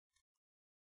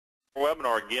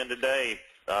Webinar again today.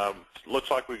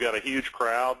 Looks like we've got a huge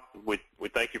crowd. We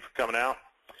thank you for coming out.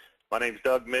 My name is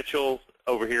Doug Mitchell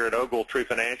over here at Ogletree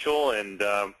Financial, and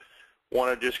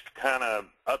want to just kind of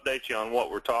update you on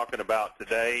what we're talking about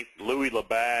today. Louis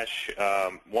LaBash,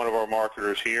 one of our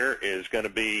marketers here, is going to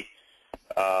be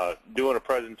doing a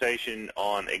presentation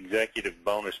on executive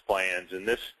bonus plans, and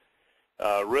this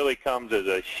really comes as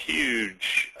a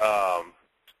huge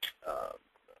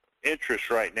interest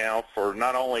right now for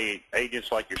not only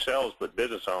agents like yourselves but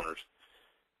business owners.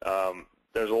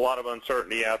 There's a lot of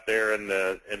uncertainty out there in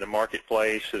the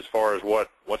marketplace as far as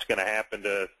what's going to happen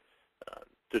to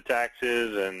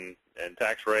taxes and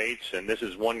tax rates, and this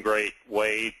is one great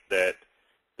way that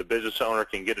the business owner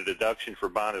can get a deduction for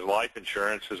buying his life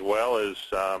insurance, as well as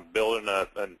building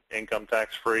an income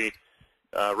tax-free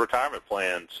retirement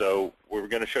plan. So we're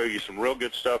going to show you some real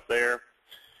good stuff there.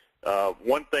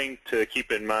 One thing to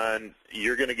keep in mind,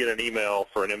 you're going to get an email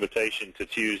for an invitation to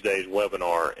Tuesday's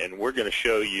webinar, and we're going to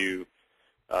show you,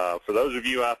 for those of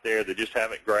you out there that just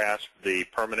haven't grasped the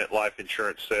permanent life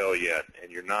insurance sale yet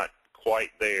and you're not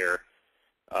quite there,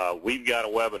 we've got a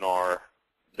webinar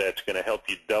that's going to help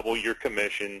you double your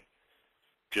commission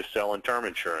just selling term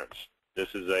insurance. This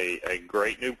is a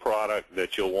great new product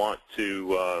that you'll want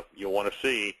to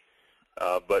see,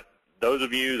 but those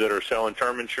of you that are selling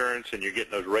term insurance and you're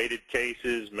getting those rated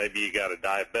cases, maybe you got a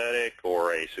diabetic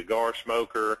or a cigar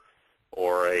smoker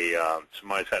or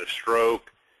somebody's had a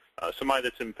stroke, somebody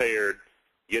that's impaired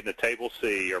getting a table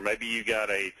C, or maybe you got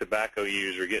a tobacco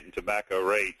user getting tobacco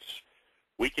rates,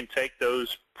 we can take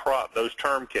those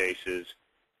term cases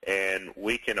and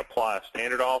we can apply a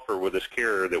standard offer with this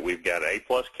carrier that we've got, an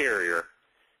A+ carrier,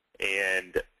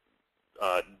 and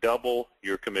double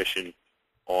your commission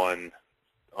on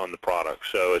the product.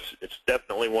 So it's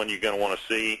definitely one you're going to want to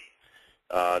see.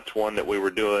 It's one that we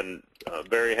were doing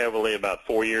very heavily about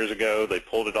 4 years ago. They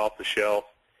pulled it off the shelf,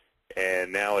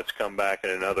 and now it's come back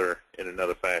in another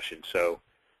fashion. So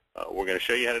we're going to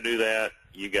show you how to do that.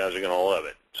 You guys are going to love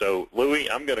it. So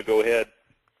Louis, I'm going to go ahead,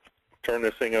 turn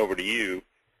this thing over to you,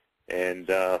 and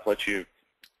let you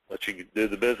do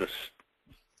the business.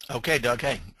 Okay, Doug.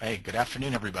 Hey, good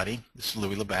afternoon, everybody. This is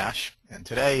Louis LaBash, and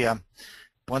today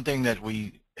one thing that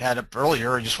we had up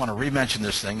earlier, I just want to re-mention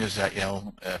this thing, is that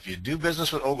if you do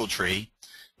business with Ogletree,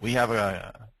 we have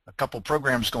a couple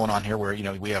programs going on here where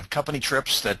we have company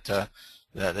trips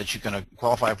that you can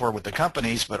qualify for with the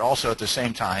companies, but also at the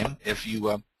same time, if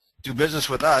you do business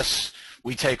with us,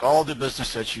 we take all the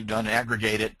business that you've done,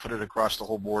 aggregate it, put it across the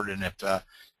whole board, and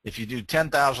if you do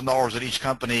 $10,000 at each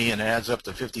company and it adds up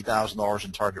to $50,000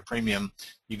 in target premium,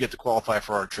 you get to qualify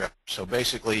for our trip. So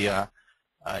basically,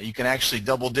 you can actually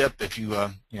double dip if you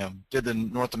did the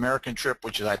North American trip,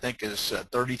 which I think is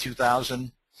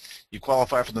 $32,000. You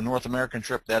qualify for the North American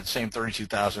trip, that same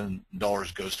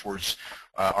 $32,000 goes towards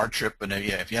our trip, and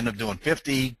if you end up doing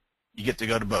 50, you get to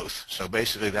go to both. So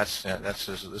basically, this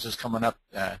is coming up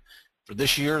for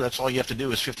this year. That's all you have to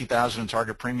do is $50,000 in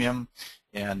target premium,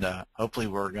 and hopefully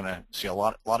we're going to see a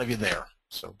lot of you there.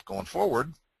 So going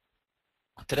forward,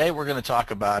 today we're going to talk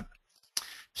about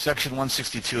Section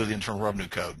 162 of the Internal Revenue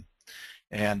Code,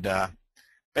 and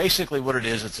basically what it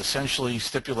is, it essentially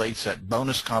stipulates that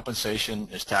bonus compensation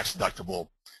is tax deductible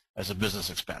as a business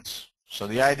expense. So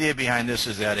the idea behind this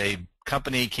is that a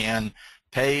company can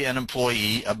pay an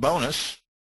employee a bonus,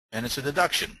 and it's a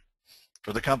deduction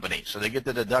for the company. So they get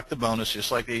to deduct the bonus,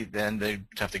 just like they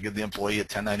have to give the employee a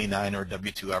 1099 or a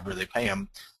W-2, however they pay them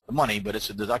the money, but it's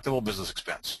a deductible business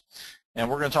expense. And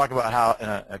we're going to talk about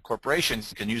how a corporation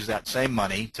can use that same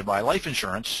money to buy life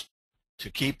insurance to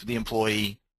keep the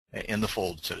employee in the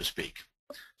fold, so to speak.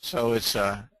 So it's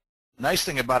a nice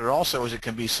thing about it also is it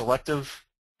can be selective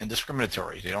and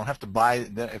discriminatory. They don't have to buy,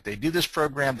 if they do this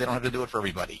program, they don't have to do it for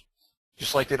everybody.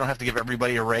 Just like they don't have to give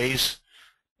everybody a raise,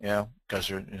 because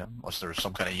unless there's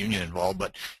some kind of union involved.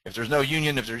 But if there's no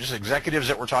union, if they're just executives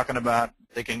that we're talking about,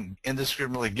 they can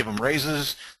indiscriminately give them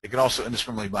raises. They can also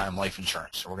indiscriminately buy them life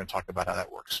insurance. So we're going to talk about how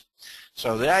that works.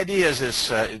 So the idea is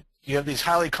this: you have these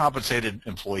highly compensated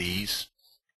employees,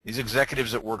 these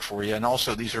executives that work for you, and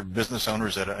also these are business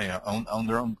owners that own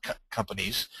their own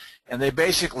companies, and they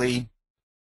basically,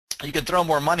 you can throw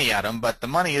more money at them, but the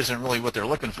money isn't really what they're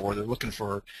looking for. They're looking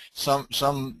for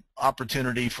some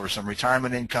opportunity for some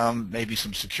retirement income, maybe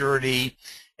some security,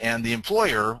 and the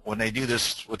employer, when they do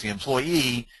this with the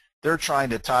employee, they're trying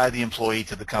to tie the employee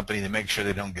to the company to make sure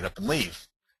they don't get up and leave.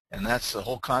 And that's the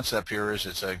whole concept here, is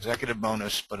it's an executive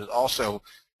bonus, but it also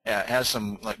has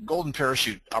some like golden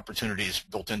parachute opportunities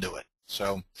built into it.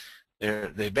 So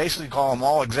they basically call them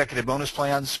all executive bonus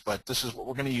plans, but this is what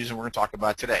we're going to use and we're going to talk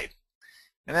about today.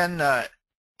 And then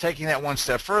taking that one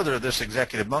step further, this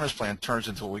executive bonus plan turns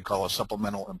into what we call a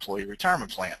supplemental employee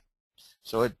retirement plan.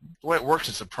 So the way it works,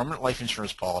 it's a permanent life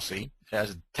insurance policy. It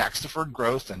has tax-deferred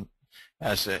growth and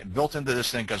has built into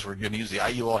this thing, because we're going to use the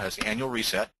IUL, has annual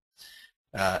reset.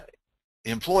 The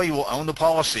employee will own the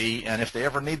policy, and if they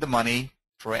ever need the money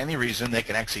for any reason, they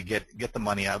can actually get the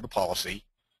money out of the policy,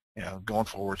 going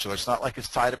forward. So it's not like it's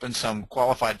tied up in some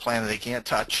qualified plan that they can't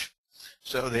touch.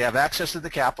 So they have access to the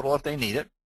capital if they need it.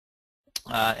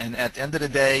 And at the end of the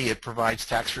day, it provides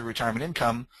tax-free retirement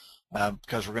income,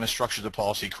 because we're going to structure the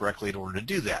policy correctly in order to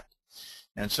do that.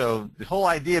 And so the whole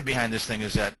idea behind this thing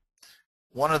is that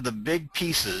one of the big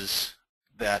pieces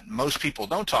that most people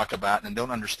don't talk about and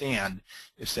don't understand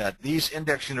is that these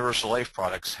index universal life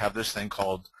products have this thing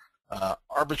called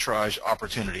arbitrage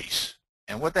opportunities.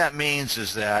 And what that means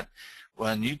is that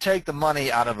when you take the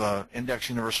money out of an index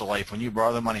universal life, when you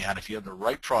borrow the money out, if you have the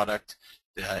right product,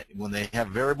 when they have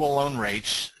variable loan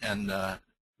rates, and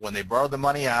when they borrow the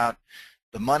money out,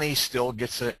 the money still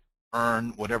gets to earn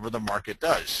whatever the market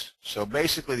does. So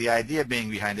basically the idea being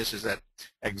behind this is that,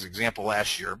 as example,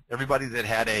 last year, everybody that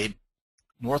had a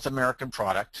North American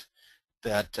product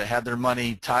that had their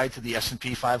money tied to the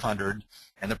S&P 500,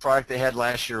 and the product they had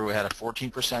last year had a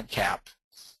 14% cap.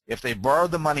 If they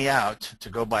borrowed the money out to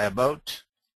go buy a boat,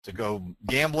 to go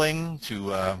gambling,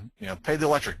 to pay the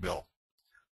electric bill,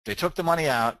 they took the money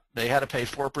out, they had to pay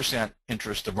 4%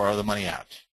 interest to borrow the money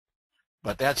out.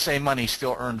 But that same money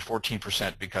still earned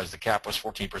 14% because the cap was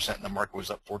 14% and the market was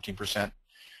up 14%.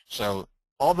 So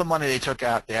all the money they took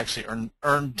out, they actually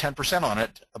earned 10% on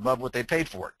it above what they paid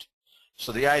for it.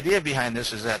 So the idea behind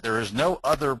this is that there is no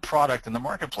other product in the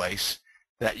marketplace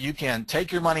that you can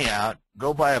take your money out,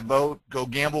 go buy a boat, go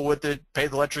gamble with it, pay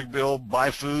the electric bill, buy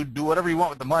food, do whatever you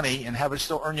want with the money, and have it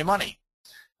still earn you money.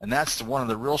 And that's one of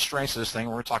the real strengths of this thing.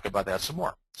 We're going to talk about that some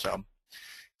more.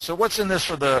 So what's in this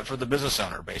for the business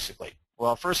owner, basically?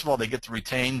 Well, first of all, they get to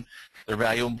retain their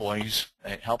valuable employees.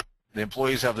 They help the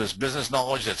employees have this business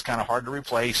knowledge that's kind of hard to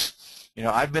replace.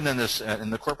 I've been in this in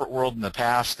the corporate world in the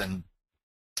past, and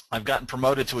I've gotten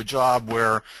promoted to a job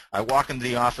where I walk into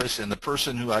the office, and the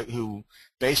person who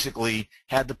basically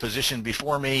had the position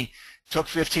before me took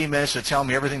 15 minutes to tell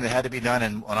me everything that had to be done,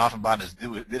 and went off about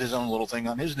did his own little thing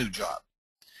on his new job.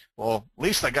 Well, at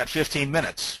least I got 15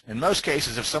 minutes. In most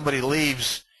cases, if somebody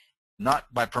leaves,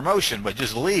 not by promotion, but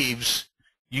just leaves,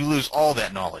 you lose all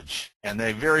that knowledge, and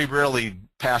they very rarely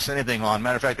pass anything on.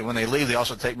 Matter of fact, when they leave, they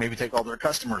also maybe take all their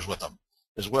customers with them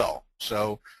as well.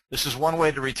 So this is one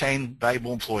way to retain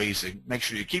valuable employees. To make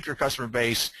sure you keep your customer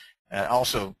base.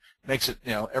 Also makes it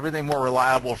everything more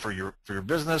reliable for your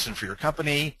business and for your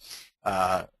company.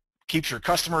 Keeps your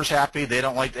customers happy. They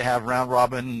don't like to have round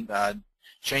robin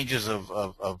changes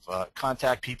of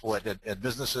contact people at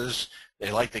businesses.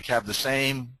 They like to have the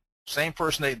same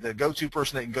person, the go-to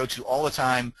person they can go to all the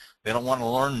time. They don't want to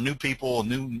learn new people,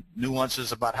 new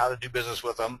nuances about how to do business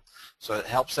with them. So it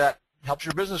helps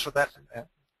your business with that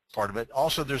part of it.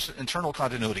 Also, there's internal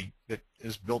continuity that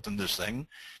is built in this thing,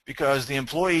 because the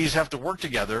employees have to work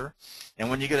together. And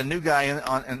when you get a new guy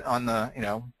on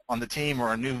the team,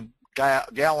 or a new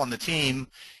gal on the team,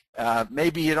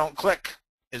 maybe you don't click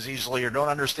as easily, or don't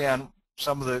understand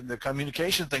some of the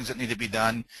communication things that need to be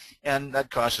done, and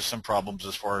that causes some problems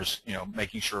as far as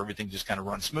making sure everything just kind of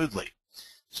runs smoothly.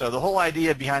 So the whole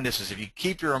idea behind this is if you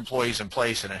keep your employees in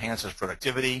place, it enhances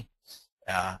productivity.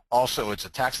 Also, it's a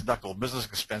tax-deductible business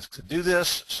expense to do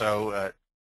this. So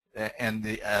and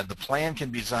the plan can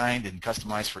be designed and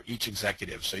customized for each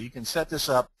executive. So you can set this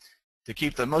up to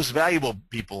keep the most valuable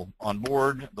people on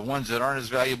board. The ones that aren't as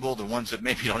valuable, the ones that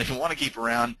maybe you don't even want to keep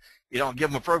around, you don't give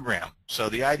them a program. So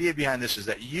the idea behind this is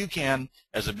that you can,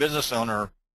 as a business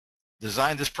owner,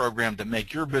 design this program to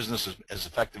make your business as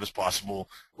effective as possible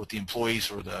with the employees,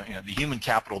 or the human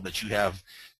capital that you have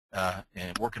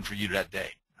working for you that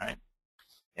day, right?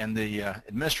 And the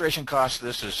administration cost of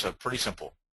this is pretty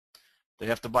simple. They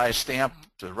have to buy a stamp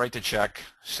to write the check,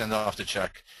 send off the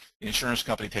check. The insurance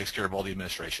company takes care of all the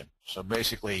administration. So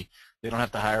basically, they don't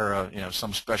have to hire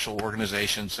some special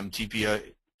organization, some TPA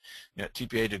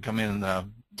to come in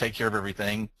and take care of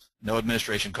everything. No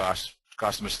administration costs.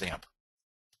 Cost them a stamp.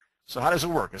 So how does it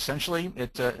work? Essentially,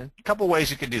 a couple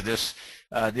ways you can do this.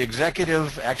 The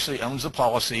executive actually owns the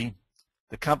policy.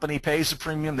 The company pays the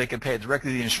premium. They can pay it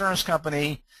directly to the insurance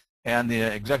company, and the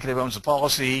executive owns the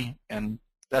policy. And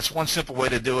that's one simple way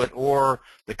to do it. Or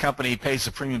the company pays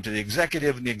the premium to the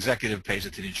executive, and the executive pays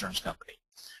it to the insurance company.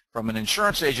 From an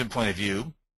insurance agent point of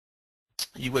view,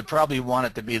 you would probably want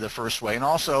it to be the first way. And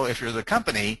also, if you're the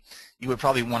company, you would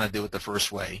probably want to do it the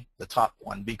first way, the top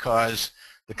one, because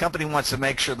the company wants to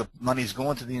make sure the money's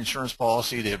going to the insurance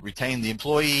policy to retain the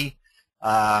employee.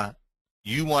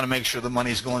 You want to make sure the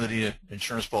money's going to the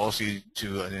insurance policy,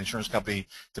 to an insurance company,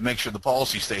 to make sure the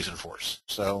policy stays in force.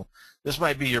 So this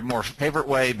might be your more favorite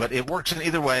way, but it works in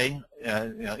either way.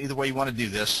 Either way you want to do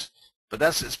this. But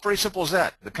it's pretty simple as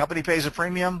that. The company pays a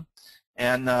premium,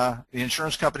 and the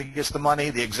insurance company gets the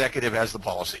money. The executive has the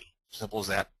policy. Simple as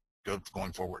that.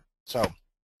 Going forward. So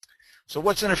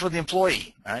what's in it for the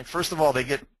employee? All right. First of all, they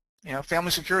get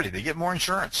family security. They get more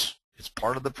insurance. It's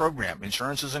part of the program.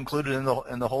 Insurance is included in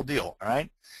the whole deal. All right.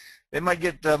 They might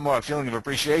get more a feeling of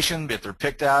appreciation if they're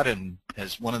picked out and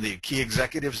as one of the key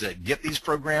executives that get these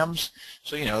programs.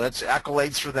 So that's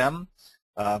accolades for them.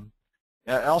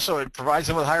 Also, it provides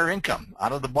them with higher income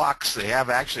out of the box. They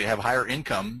actually have higher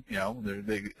income.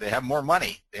 They have more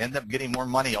money. They end up getting more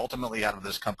money ultimately out of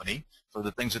this company for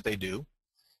the things that they do,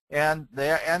 and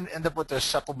they end up with this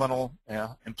supplemental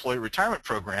employee retirement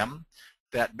program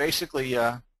that basically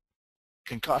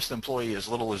can cost the employee as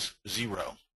little as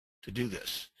 $0 to do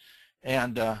this.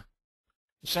 And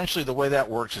essentially the way that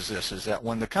works is this, is that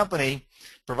when the company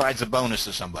provides a bonus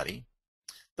to somebody,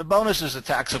 the bonus is a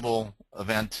taxable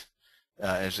event,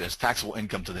 as taxable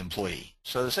income to the employee.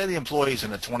 So say the employee's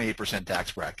in a 28%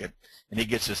 tax bracket and he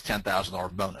gets this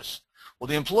 $10,000 bonus. Well,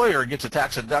 the employer gets a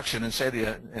tax deduction, and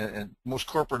say most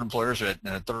corporate employers are at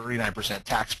a 39%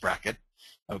 tax bracket.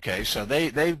 Okay, so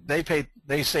they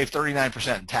save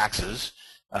 39% in taxes.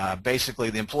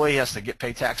 Basically, the employee has to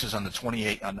pay taxes on the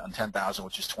 10,000,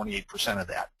 which is 28% of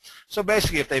that. So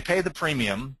basically, if they pay the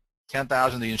premium,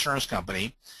 10,000 to the insurance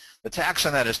company, the tax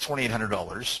on that is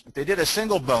 $2,800. If they did a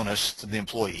single bonus to the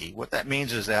employee, what that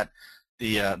means is that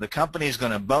the company is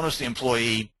going to bonus the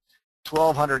employee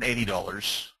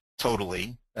 $1,280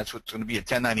 totally. That's what's going to be a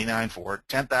 1099 for it.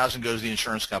 10,000 goes to the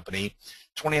insurance company.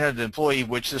 2,800 to the employee,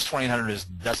 which this 2,800 is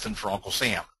destined for Uncle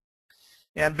Sam.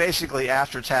 And basically,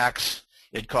 after tax,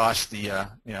 it costs the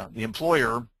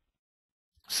employer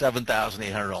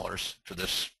 $7,800 for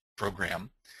this program.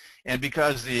 And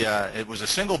because it was a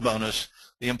single bonus,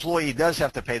 the employee does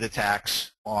have to pay the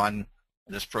tax on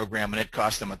this program, and it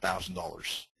costs them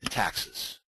 $1,000 in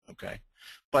taxes. Okay,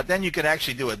 but then you can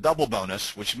actually do a double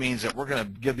bonus, which means that we're going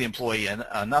to give the employee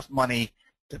enough money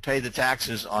to pay the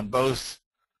taxes on both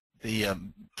the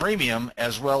premium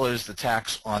as well as the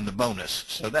tax on the bonus.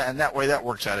 So that way that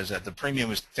works out is that the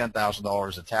premium is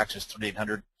 $10,000, the tax is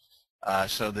 $3,800.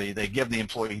 So they give the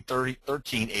employee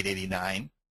 $13,889,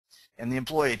 and the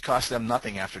employee, it costs them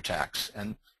nothing after tax.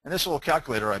 And this little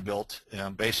calculator I built,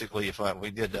 basically, if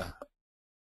we did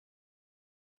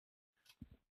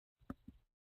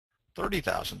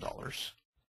 $30,000,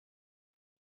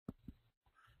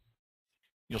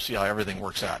 you'll see how everything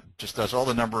works out. Just does all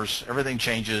the numbers, everything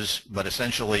changes, but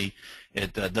essentially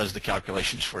it does the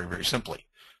calculations for you very simply.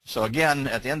 So again,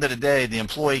 at the end of the day, the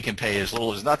employee can pay as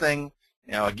little as nothing.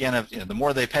 Again, the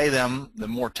more they pay them, the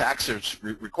more tax is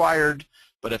required.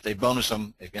 But if they bonus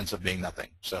them, it ends up being nothing.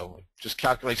 So it just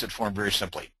calculates it for them very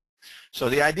simply. So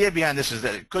the idea behind this is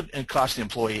that it could cost the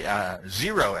employee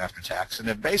 $0 after tax, and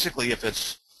if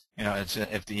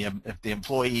the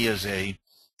employee is a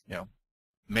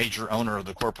major owner of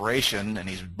the corporation and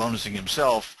he's bonusing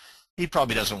himself, he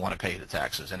probably doesn't want to pay the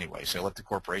taxes anyway. So let the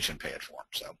corporation pay it for him.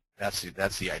 So that's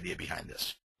the idea behind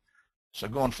this. So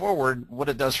going forward, what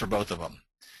it does for both of them,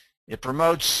 it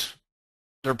promotes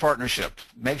their partnership,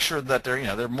 make sure that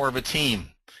they're more of a team,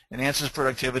 enhances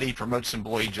productivity, promotes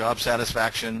employee job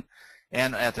satisfaction,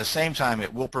 and at the same time,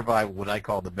 it will provide what I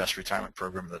call the best retirement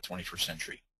program of the 21st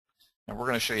century. And we're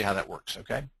going to show you how that works,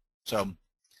 okay? So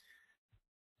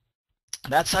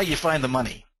that's how you find the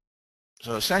money.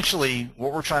 So essentially,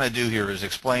 what we're trying to do here is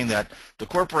explain that the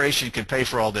corporation can pay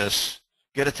for all this,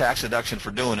 get a tax deduction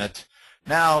for doing it.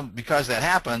 Now, because that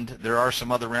happened, there are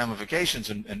some other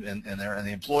ramifications in there, and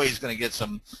the employee is going to get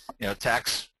some,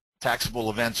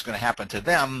 taxable events going to happen to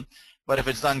them. But if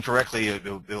it's done correctly, it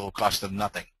will cost them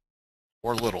nothing,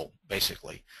 or little,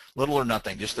 basically, little or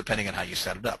nothing, just depending on how you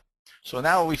set it up. So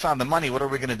now we found the money. What are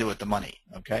we going to do with the money?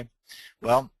 Okay.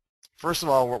 Well, first of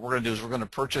all, what we're going to do is we're going to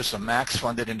purchase a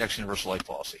max-funded index universal life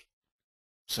policy.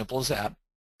 Simple as that.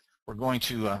 We're going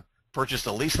to purchase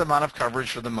the least amount of coverage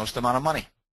for the most amount of money.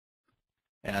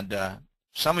 And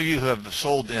some of you who have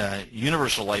sold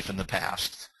universal life in the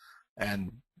past,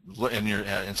 and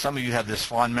some of you have this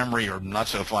fond memory or not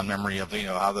so fond memory of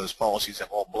how those policies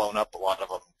have all blown up, a lot of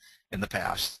them in the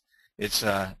past. It's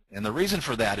and the reason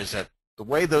for that is that the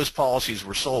way those policies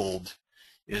were sold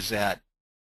is that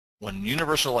when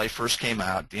universal life first came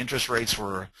out, the interest rates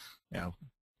were you know,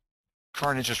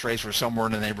 current interest rates were somewhere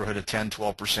in the neighborhood of 10,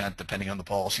 12%, depending on the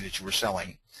policy that you were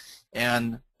selling.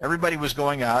 And everybody was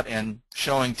going out and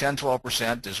showing 10,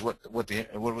 12% is what it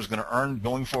was going to earn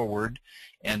going forward.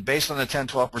 And based on the 10,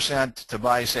 12%, to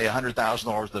buy, say,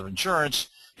 $100,000 of insurance,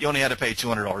 you only had to pay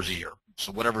 $200 a year.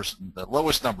 So whatever's the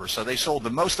lowest number. So they sold the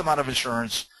most amount of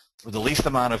insurance for the least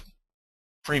amount of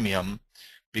premium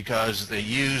because they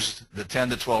used the 10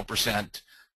 to 12%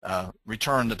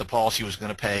 return that the policy was going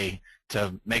to pay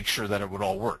to make sure that it would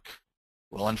all work.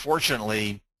 Well,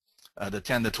 unfortunately, the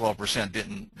 10 to 12%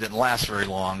 didn't last very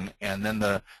long, and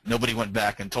then nobody went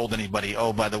back and told anybody,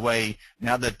 oh, by the way,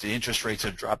 now that the interest rates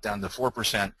have dropped down to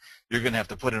 4%, you're going to have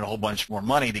to put in a whole bunch more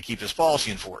money to keep this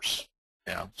policy in force.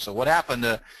 So what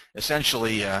happened?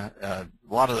 Essentially, a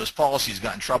lot of those policies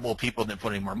got in trouble. People didn't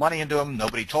put any more money into them.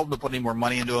 Nobody told them to put any more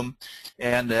money into them.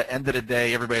 And at the end of the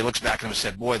day, everybody looks back and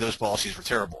said, boy, those policies were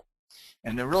terrible.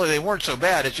 And really, they weren't so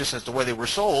bad. It's just that the way they were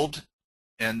sold.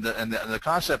 And the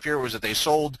concept here was that they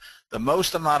sold the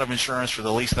most amount of insurance for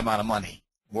the least amount of money.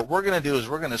 What we're going to do is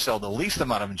we're going to sell the least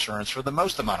amount of insurance for the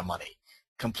most amount of money.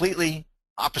 Completely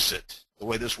opposite the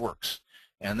way this works.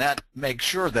 And that makes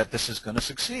sure that this is going to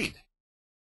succeed.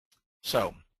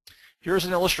 So here's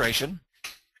an illustration.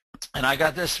 And I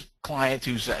got this client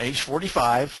who's age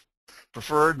 45,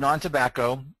 preferred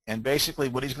non-tobacco, and basically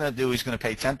what he's going to do, he's going to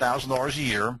pay $10,000 a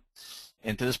year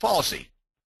into this policy.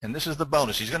 And this is the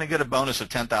bonus. He's going to get a bonus of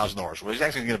 $10,000. Well, he's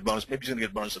actually going to get a bonus. Maybe he's going to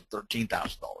get a bonus of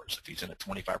 $13,000 if he's in a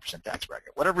 25% tax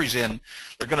bracket. Whatever he's in,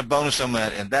 they're going to bonus him,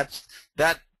 and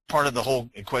that part of the whole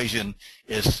equation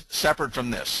is separate from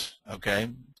this. Okay,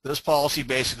 this policy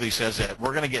basically says that we're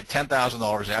going to get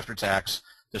 $10,000 after tax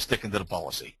to stick into the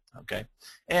policy. Okay,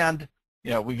 and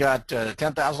we got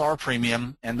 $10,000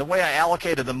 premium, and the way I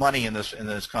allocated the money in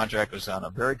this contract was on a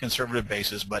very conservative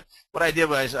basis. But what I did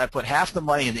was I put half the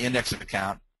money in the index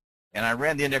account. And I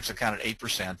ran the index account at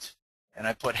 8%, and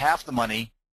I put half the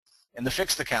money in the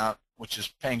fixed account, which is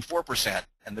paying 4%,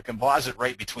 and the composite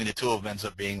rate between the two of them ends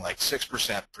up being like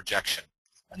 6% projection.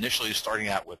 Initially starting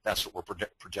out with, that's what we're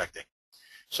projecting.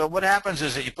 So what happens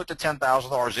is that you put the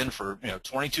 $10,000 in for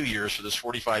 22 years for this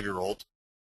 45-year-old,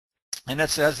 and it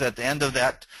says that at the end of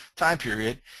that time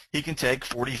period, he can take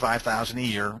 $45,000 a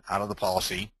year out of the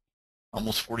policy,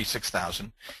 almost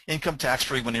 $46,000, income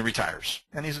tax-free when he retires.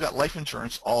 And he's got life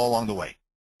insurance all along the way.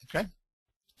 Okay?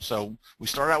 So we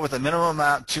start out with a minimum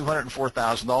amount,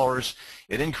 $204,000.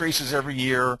 It increases every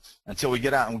year until we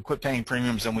get out and we quit paying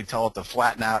premiums, and we tell it to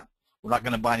flatten out. We're not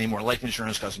going to buy any more life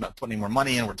insurance because we're not putting more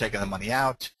money in. We're taking the money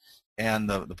out, and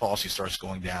the policy starts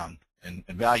going down in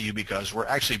value because we're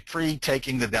actually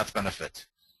pre-taking the death benefit.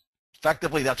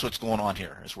 Effectively, that's what's going on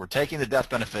here, is we're taking the death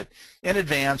benefit in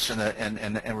advance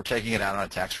and we're taking it out on a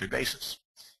tax-free basis.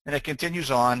 And it continues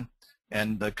on,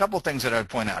 and a couple of things that I would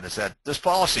point out is that this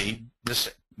policy, this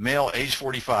male age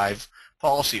 45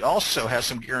 policy, also has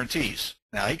some guarantees.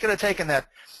 Now, he could have taken that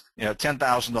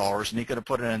 $10,000 and he could have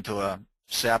put it into a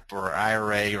SEP or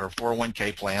IRA or a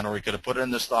 401k plan, or he could have put it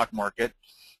in the stock market,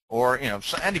 or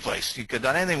any place. He could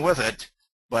have done anything with it,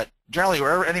 but generally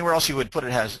anywhere else he would put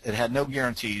it had no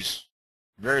guarantees.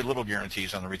 Very little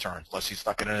guarantees on the return, unless he's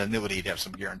stuck in an annuity to have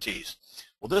some guarantees.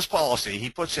 Well, this policy, he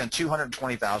puts in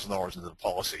 $220,000 into the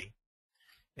policy,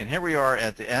 and here we are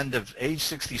at the end of age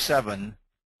 67.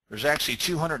 There's actually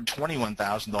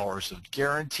 $221,000 of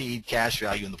guaranteed cash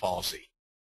value in the policy,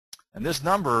 and this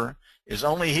number is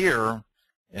only here,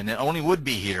 and it only would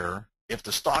be here if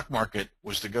the stock market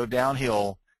was to go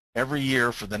downhill every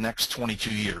year for the next 22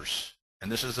 years.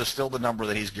 And this is still the number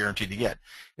that he's guaranteed to get.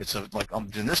 It's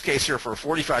in this case here for a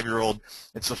 45-year-old,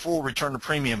 it's the full return of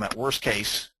premium at worst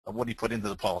case of what he put into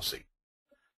the policy.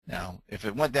 Now, if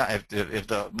it went down, if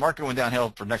the market went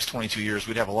downhill for the next 22 years,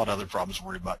 we'd have a lot of other problems to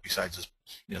worry about besides this,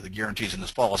 the guarantees in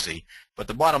this policy. But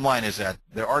the bottom line is that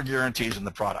there are guarantees in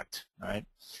the product, right?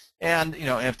 And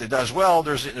if it does well,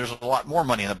 there's a lot more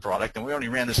money in the product, and we only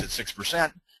ran this at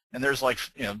 6%, and there's like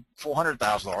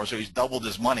 $400,000, so he's doubled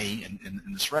his money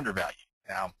in the surrender value.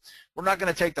 Now, we're not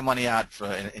going to take the money out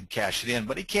and cash it in,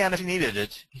 but he can if he needed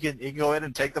it. He can go ahead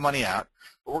and take the money out,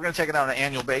 but we're going to take it out on an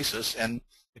annual basis. And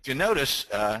if you notice,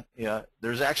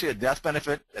 there's actually a death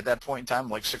benefit at that point in time,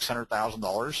 like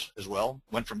 $600,000 as well.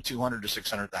 Went from $200,000 to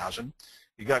 $600,000.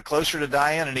 He got closer to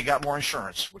dying, and he got more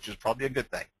insurance, which is probably a good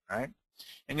thing, right?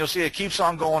 And you'll see it keeps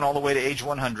on going all the way to age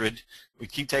 100. We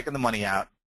keep taking the money out,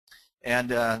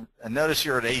 and notice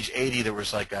here at age 80, there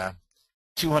was like a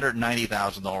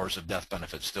 $290,000 of death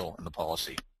benefit still in the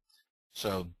policy.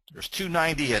 So there's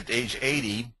 $290,000 at age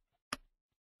 80,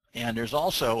 and there's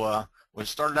also what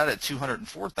started out at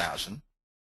 $204,000,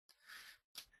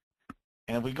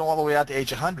 and if we go all the way out to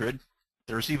age 100,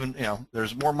 there's even,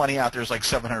 there's more money out there. It's like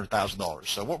 $700,000.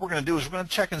 So what we're going to do is we're going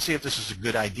to check and see if this is a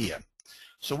good idea.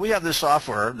 So we have this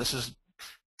software. This is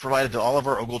provided to all of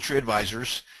our Ogletree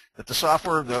advisors. That the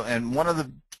software, and one of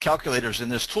the calculators in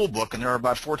this tool book, and there are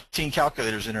about 14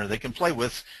 calculators in there they can play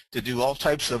with to do all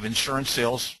types of insurance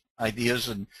sales ideas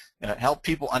and help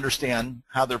people understand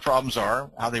how their problems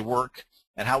are, how they work,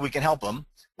 and how we can help them.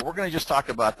 But we're going to just talk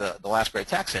about the Last Great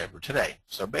Tax Saver today.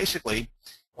 So basically,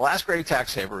 the Last Great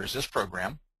Tax Saver is this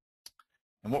program,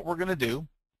 and what we're going to do,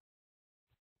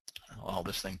 well,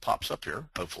 this thing pops up here,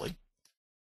 hopefully.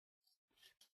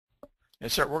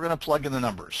 We're going to plug in the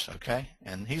numbers, okay?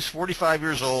 And he's 45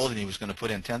 years old, and he was going to put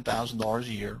in $10,000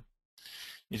 a year.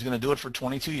 He's going to do it for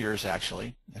 22 years,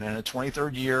 actually. And in the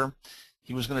 23rd year,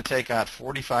 he was going to take out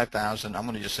 $45,000. I'm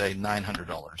going to just say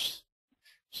 $900.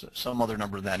 So some other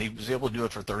number than that. He was able to do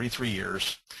it for 33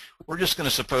 years. We're just going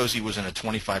to suppose he was in a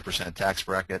 25% tax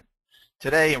bracket.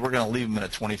 Today, we're going to leave him in a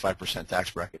 25%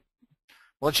 tax bracket.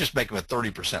 Well, let's just make him a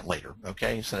 30% later,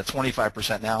 okay? So that's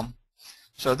 25% now.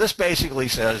 So this basically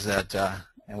says that,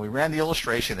 and we ran the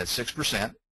illustration at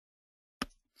 6%.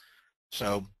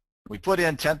 So we put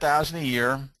in $10,000 a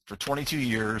year for 22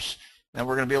 years, and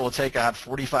we're going to be able to take out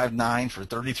 $45,900 for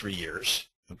 33 years,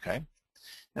 okay?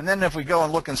 And then if we go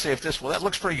and look and see if this, well, that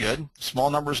looks pretty good. Small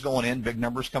numbers going in, big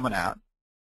numbers coming out.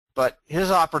 But his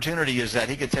opportunity is that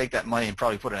he could take that money and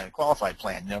probably put it in a qualified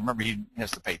plan. Remember, he has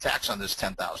to pay tax on this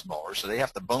 $10,000, so they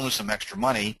have to bonus some extra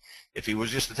money. If he was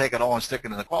just to take it all and stick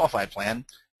it in the qualified plan,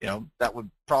 that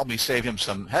would probably save him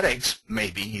some headaches,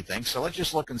 maybe, he thinks. So let's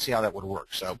just look and see how that would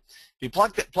work. So if you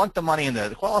plunk the money into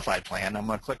the qualified plan, I'm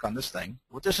going to click on this thing.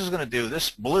 What this is going to do,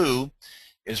 this blue,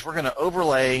 is we're going to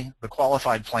overlay the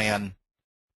qualified plan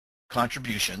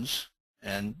contributions,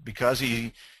 and because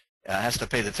he has to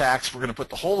pay the tax, we're going to put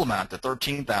the whole amount, the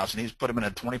 $13,000. He's put him in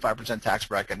a 25% tax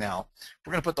bracket now.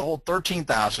 We're going to put the whole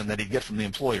 $13,000 that he'd get from the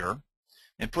employer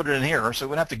and put it in here. So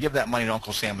we don't have to give that money to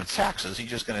Uncle Sam in taxes.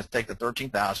 He's just going to take the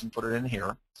 $13,000, put it in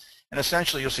here, and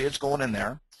essentially you'll see it's going in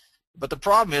there. But the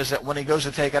problem is that when he goes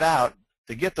to take it out,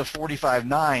 to get the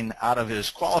 $45,900 out of his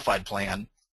qualified plan,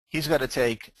 he's got to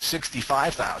take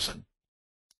 $65,000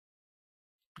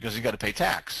 because he's got to pay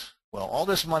tax. Well, all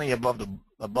this money above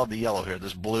the yellow here,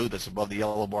 this blue that's above the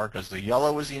yellow bar, because the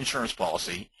yellow is the insurance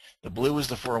policy, the blue is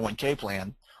the 401k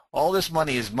plan. All this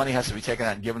money has to be taken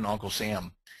out and given to Uncle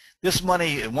Sam. This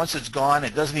money, once it's gone,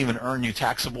 it doesn't even earn you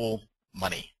taxable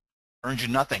money. It earns you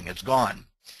nothing. It's gone.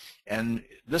 And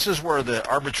this is where the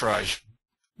arbitrage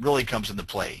really comes into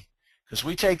play, because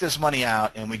we take this money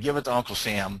out and we give it to Uncle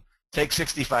Sam, take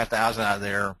 $65,000 out of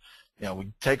there. We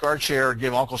take our share,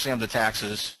 give Uncle Sam the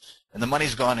taxes, and the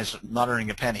money's gone. It's not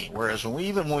earning a penny. Whereas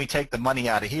when we take the money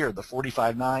out of here, the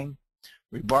 $45,900,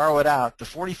 we borrow it out, the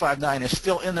 $45,900 is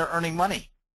still in there earning money.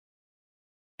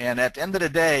 And at the end of the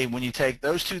day, when you take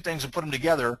those two things and put them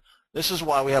together, this is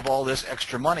why we have all this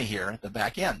extra money here at the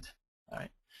back end. All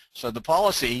right? So the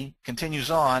policy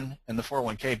continues on, and the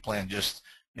 401k plan just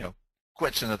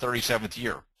quits in the 37th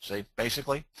year, say,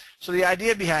 basically. So the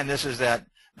idea behind this is that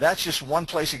that's just one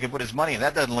place he can put his money, and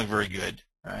that doesn't look very good.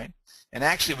 All right? And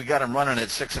actually, we got him running at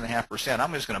 6.5%.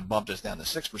 I'm just going to bump this down to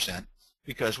 6%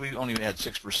 because we only had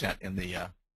 6% in the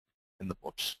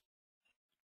whoops.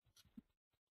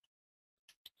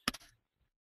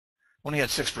 Only had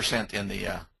 6%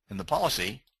 in the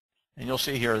policy, and you'll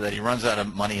see here that he runs out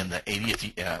of money in the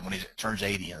 80th when he turns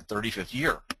 80 in the 35th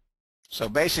year. So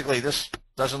basically, this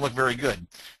doesn't look very good.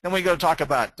 Then we go talk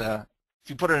about if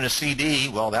you put it in a CD,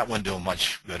 well, that wouldn't do them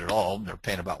much good at all. They're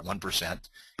paying about 1%.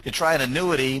 You try an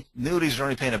annuity. Annuities are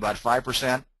only paying about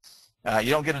 5%. You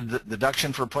don't get a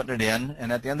deduction for putting it in,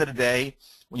 and at the end of the day,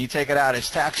 when you take it out, it's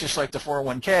taxed just like the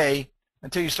 401k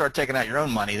until you start taking out your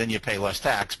own money. Then you pay less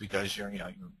tax because you're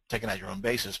taking out your own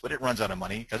basis, but it runs out of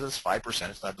money because it's 5%.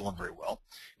 It's not doing very well,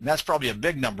 and that's probably a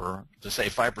big number to say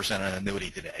 5% on an annuity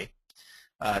today.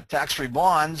 Tax-free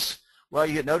bonds, well,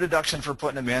 you get no deduction for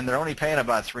putting them in. They're only paying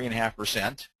about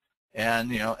 3.5%,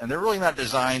 and and they're really not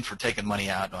designed for taking money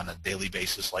out on a daily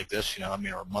basis like this, or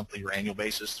a monthly or annual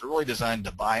basis. They're really designed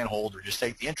to buy and hold or just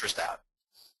take the interest out.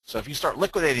 So if you start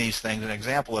liquidating these things, an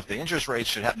example, if the interest rates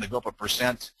should happen to go up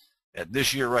 1% at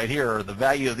this year right here, the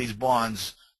value of these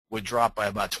bonds would drop by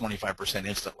about 25%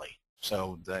 instantly.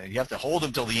 So you have to hold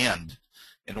them till the end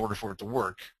in order for it to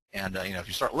work. And if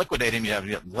you start liquidating, you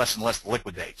have less and less to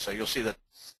liquidate. So you'll see that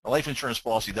the life insurance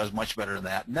policy does much better than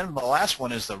that. And then the last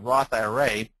one is the Roth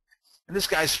IRA. And this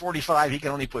guy's 45. He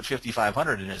can only put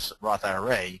 $5,500 in his Roth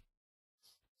IRA.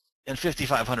 And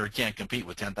 $5,500 can't compete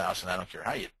with $10,000. I don't care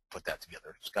how you put that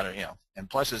together. It's got to, and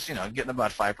plus it's, getting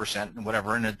about 5% and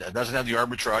whatever, and it doesn't have the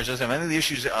arbitrage, doesn't have any of the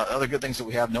issues, other good things that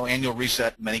we have, no annual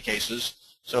reset in many cases.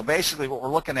 So basically what we're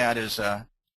looking at is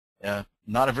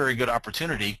not a very good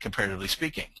opportunity, comparatively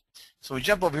speaking. So we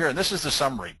jump over here, and this is the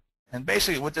summary. And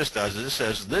basically what this does is it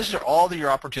says, these are all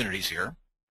your opportunities here.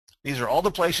 These are all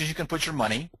the places you can put your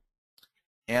money,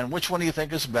 and which one do you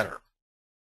think is better?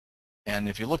 And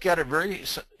if you look at it very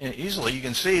easily, you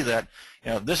can see that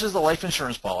this is the life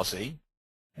insurance policy.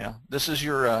 This is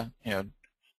your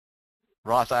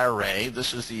Roth IRA.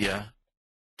 This is the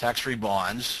tax-free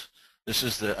bonds. This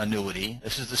is the annuity.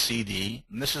 This is the CD,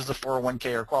 and this is the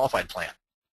 401k or qualified plan.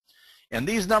 And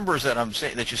these numbers that I'm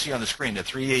saying that you see on the screen, the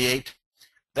 388,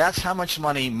 that's how much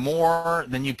money more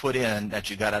than you put in that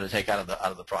you got to take out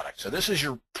of the product. So this is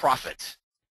your profit.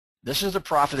 This is the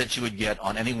profit that you would get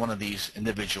on any one of these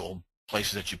individual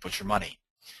places that you put your money.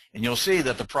 And you'll see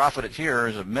that the profit here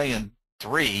is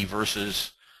 $1,000,003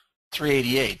 versus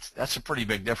 388. That's a pretty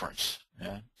big difference.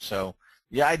 So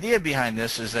the idea behind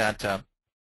this is that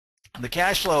the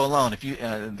cash flow alone,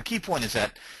 the key point is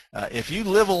that if you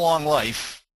live a long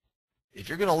life, if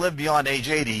you're going to live beyond age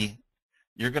 80,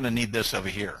 you're going to need this over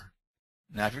here.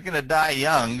 Now, if you're going to die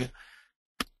young,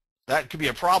 that could be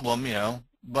a problem,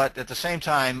 but at the same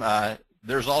time,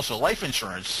 there's also life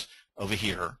insurance over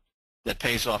here that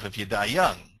pays off if you die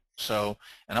young. So,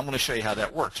 and I'm going to show you how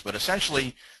that works. But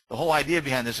essentially, the whole idea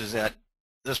behind this is that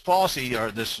this policy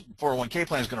or this 401k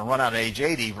plan is going to run out at age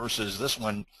 80 versus this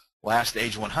one last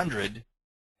age 100,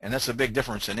 and that's a big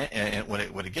difference in it and what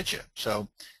it gets you. So,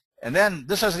 and then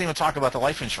this doesn't even talk about the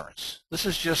life insurance. This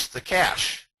is just the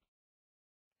cash,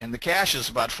 and the cash is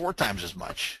about 4 times as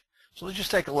much. So let's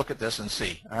just take a look at this and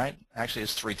see. All right, actually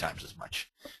it's 3 times as much.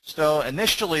 So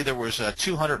initially there was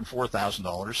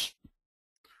 $204,000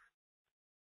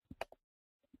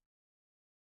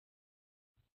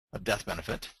 of death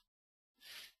benefit,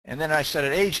 and then I said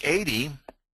at age 80,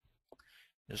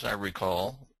 as I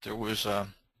recall, there was I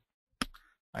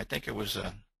think it was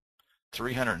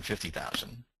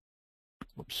 350,000.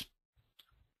 Whoops.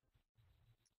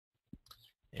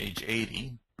 Age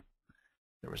 80,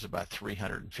 there was about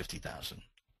 350,000.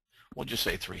 We'll just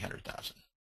say 300,000.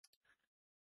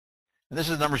 And this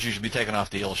is the numbers you should be taking off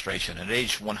the illustration. At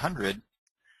age 100,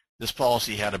 this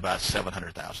policy had about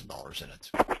 $700,000 in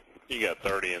it. You got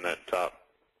 30 in that top.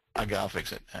 I'll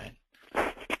fix it. All right.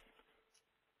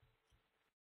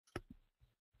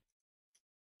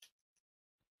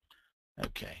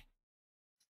 Okay.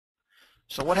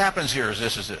 So what happens here is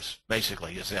this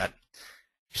basically is that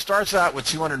he starts out with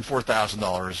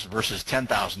 $204,000 versus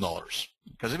 $10,000.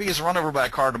 Because if he gets run over by a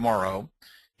car tomorrow,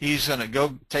 he's going to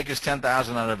go take his $10,000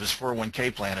 out of his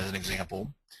 401k plan as an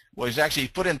example. Well, he's actually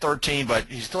put in 13, but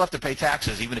he still have to pay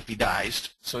taxes even if he dies.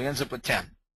 So he ends up with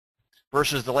 10.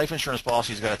 Versus the life insurance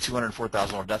policy, he's got a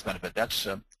 $204,000 death benefit. That's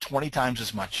 20 times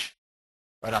as much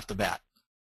right off the bat.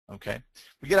 Okay.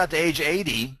 We get out to age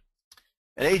 80.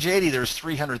 At age 80, there's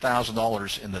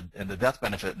 $300,000 in the death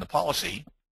benefit in the policy.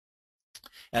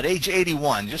 At age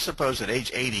 81, just suppose at age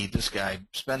 80, this guy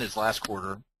spent his last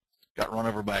quarter, got run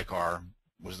over by a car,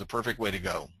 was the perfect way to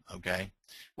go. Okay.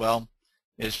 Well,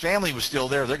 his family was still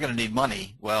there. They're going to need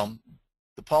money. Well,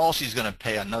 the policy is going to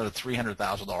pay another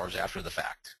 $300,000 after the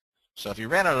fact. So if he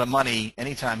ran out of money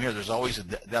anytime here, there's always a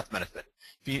death benefit.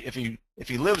 If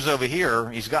he lives over here,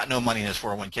 he's got no money in his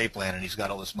 401k plan, and he's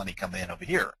got all this money coming in over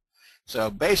here.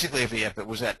 So basically, if it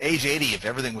was at age 80, if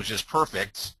everything was just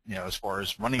perfect, as far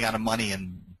as running out of money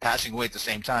and passing away at the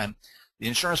same time, the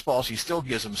insurance policy still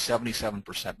gives him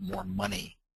 77% more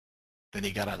money than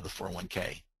he got out of the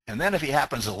 401k. And then if he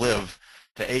happens to live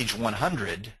to age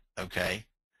 100, okay,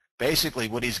 basically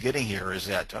what he's getting here is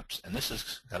that, and this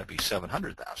has got to be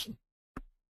 700,000.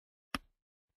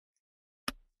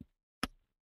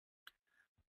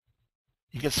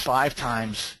 He gets 5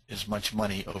 times as much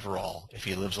money overall if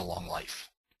he lives a long life.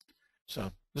 So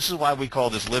this is why we call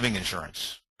this living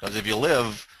insurance, because if you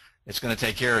live, it's going to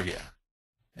take care of you.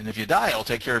 And if you die, it'll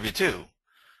take care of you too.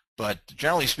 But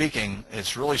generally speaking,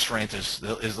 its really strength is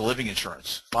the living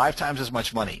insurance, 5 times as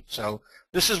much money. So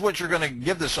this is what you're going to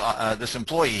give this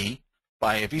employee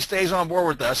by, if he stays on board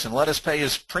with us and let us pay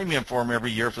his premium for him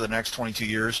every year for the next 22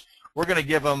 years, we're going to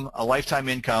give him a lifetime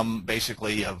income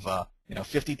basically of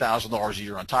 $50,000 a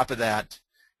year on top of that,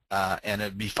 and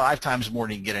it'd be 5 times more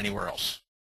than you can get anywhere else.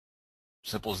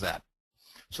 Simple as that.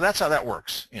 So that's how that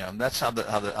works. That's how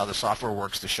the software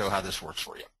works to show how this works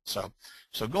for you. So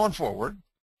going forward,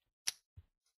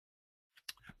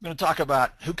 I'm going to talk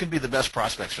about who can be the best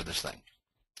prospects for this thing.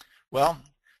 Well,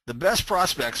 the best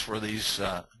prospects for these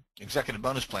executive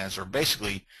bonus plans are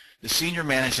basically the senior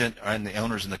management and the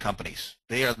owners in the companies.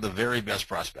 They are the very best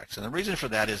prospects. And the reason for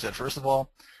that is that, first of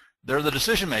all, they're the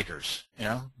decision makers.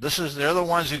 They're the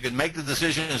ones who can make the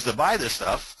decisions to buy this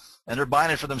stuff, and they're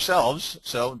buying it for themselves,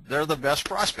 so they're the best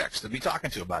prospects to be talking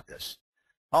to about this.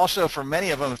 Also, for many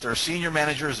of them, if they're senior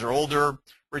managers, they're older,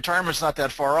 retirement's not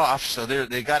that far off, so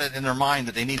they got it in their mind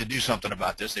that they need to do something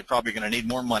about this. They're probably going to need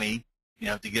more money,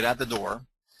 to get out the door,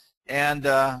 and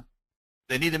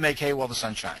they need to make hay while the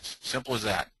sun shines. Simple as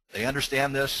that. They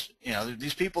understand this.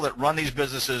 These people that run these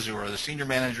businesses, who are the senior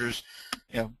managers,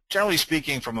 generally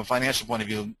speaking, from a financial point of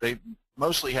view, they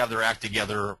mostly have their act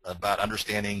together about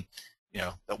understanding,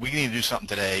 that we need to do something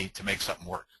today to make something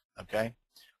work. Okay.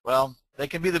 Well, they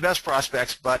can be the best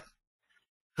prospects, but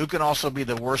who can also be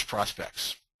the worst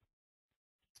prospects?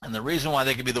 And the reason why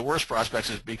they can be the worst prospects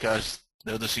is because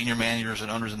they're the senior managers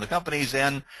and owners in the companies,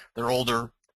 and they're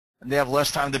older, and they have less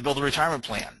time to build a retirement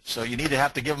plan. So you need to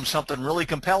have to give them something really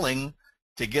compelling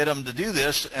to get them to do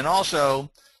this, and also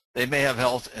they may have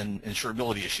health and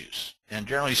insurability issues. And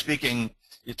generally speaking,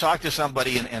 you talk to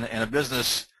somebody in a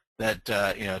business that,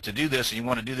 to do this, and you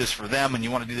want to do this for them, and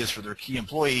you want to do this for their key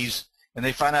employees, and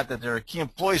they find out that their key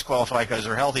employees qualify because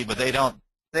they're healthy, but they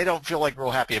don't feel like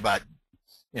real happy about,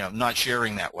 not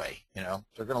sharing that way. They're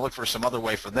going to look for some other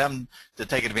way for them to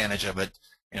take advantage of it,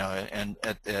 and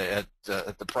at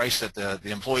the price that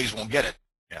the employees won't get it.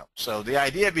 So the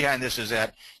idea behind this is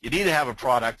that you need to have a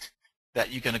product that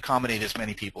you can accommodate as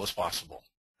many people as possible.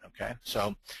 Okay,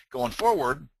 so going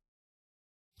forward,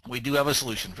 we do have a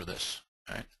solution for this.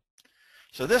 All right.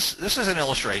 So this is an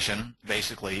illustration,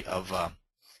 basically, of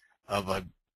a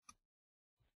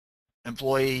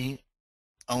employee,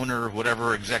 owner,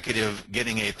 whatever, executive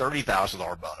getting a $30,000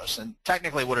 bonus. And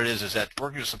technically what it is that we're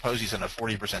going to suppose he's in a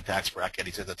 40% tax bracket.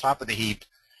 He's at the top of the heap.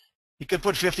 He could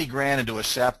put 50 grand into a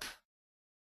SEP,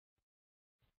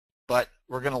 but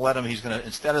we're going to let him,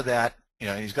 instead of that,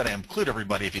 he's got to include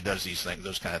everybody if he does these things,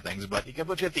 those kind of things, but he can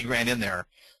put 50 grand in there.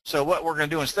 So what we're going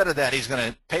to do instead of that, he's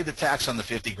going to pay the tax on the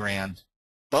 50 grand,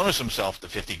 bonus himself to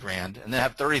 50 grand, and then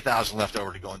have 30,000 left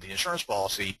over to go into the insurance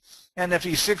policy. And if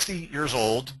he's 60 years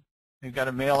old, you've got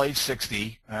a male age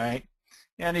 60, all right,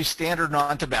 and he's standard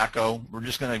non-tobacco, we're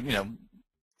just going to,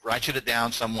 ratchet it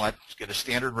down somewhat, get a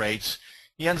standard rates.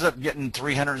 He ends up getting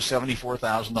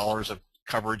 $374,000 of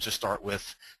coverage to start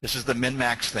with. This is the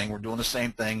min-max thing. We're doing the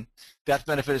same thing. Death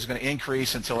benefit is going to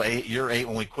increase until year 8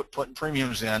 when we quit putting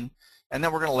premiums in, and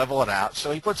then we're going to level it out.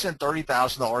 So he puts in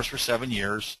 $30,000 for 7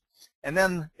 years, and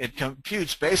then it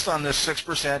computes based on this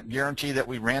 6% guarantee that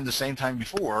we ran the same time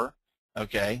before,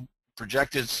 okay,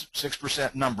 projected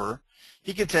 6% number.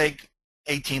 He could take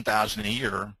 $18,000 a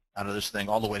year out of this thing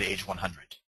all the way to age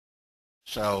 100.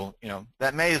 So,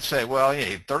 that may say, well,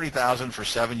 yeah, $30,000 for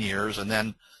 7 years and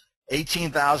then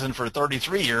 $18,000 for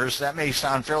 33 years. That may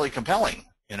sound fairly compelling,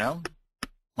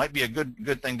 might be a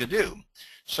good thing to do.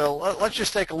 So let's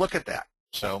just take a look at that.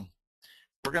 So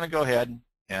we're going to go ahead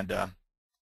and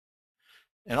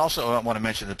also I want to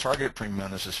mention the target premium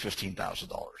on this is $15,000.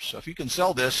 So if you can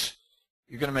sell this,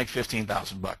 you're going to make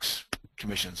 $15,000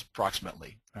 commissions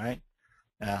approximately. All right.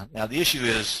 Now the issue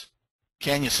is,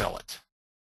 can you sell it?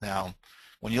 Now,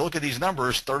 when you look at these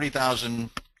numbers, 30,000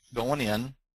 going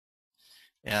in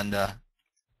and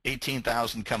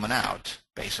 18,000 coming out,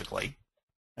 basically,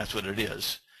 that's what it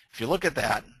is. If you look at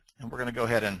that, and we're going to go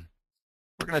ahead and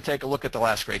we're going to take a look at the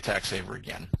Last Great Tax Saver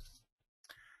again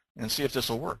and see if this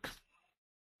will work.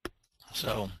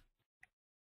 So,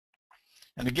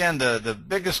 and again, the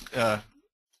biggest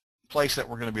place that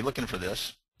we're going to be looking for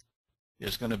this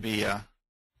is going to be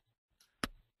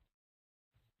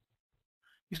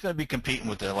he's going to be competing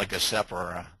with like a SEP or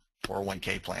a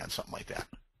 401k plan, something like that.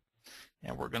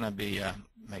 And we're going to be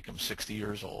make him 60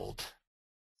 years old,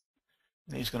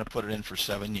 and he's going to put it in for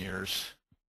 7 years.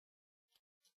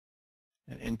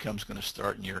 And income's going to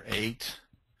start in year 8,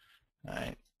 all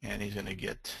right? And he's going to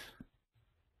get,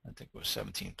 I think it was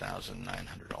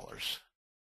 $17,900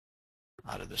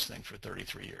 out of this thing for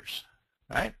 33 years,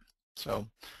 all right? So,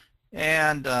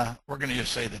 and we're going to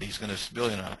just say that he's going to be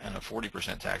in a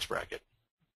 40% tax bracket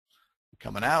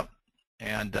coming out,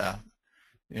 and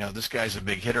this guy's a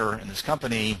big hitter in this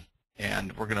company,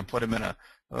 and we're going to put him in a,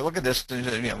 look at this, we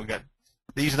got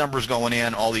these numbers going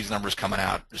in, all these numbers coming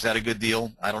out. Is that a good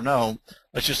deal? I don't know.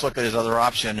 Let's just look at his other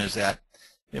option, is that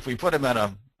if we put him at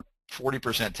a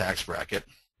 40% tax bracket,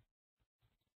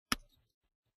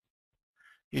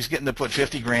 he's getting to put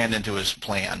 50 grand into his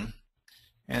plan.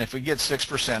 And if we get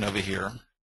 6% over here,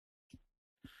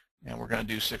 and we're going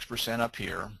to do 6% up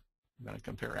here, I'm going to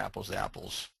compare apples to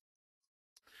apples.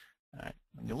 All right.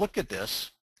 When you look at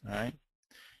this, all right,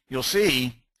 you'll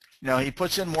see, he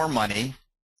puts in more money,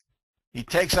 he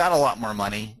takes out a lot more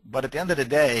money, but at the end of the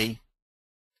day,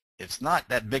 it's not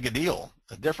that big a deal,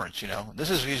 the difference, you know. This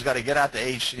is, he's got to get out to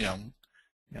age, you know,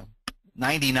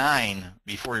 99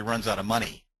 before he runs out of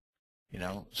money, you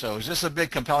know. So is this a big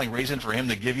compelling reason for him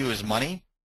to give you his money?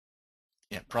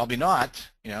 Yeah, probably not,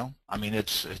 you know. I mean,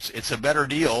 it's a better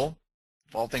deal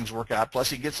if all things work out. Plus,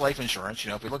 he gets life insurance. You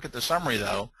know, if we look at the summary,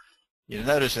 though, you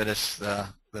notice that it's the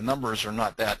numbers are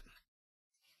not that,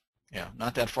 you know,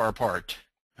 not that far apart,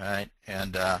 all right?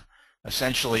 And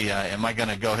essentially, am I going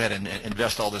to go ahead and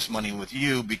invest all this money with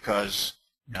you because,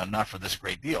 you know, not for this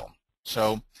great deal?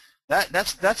 So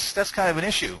that's kind of an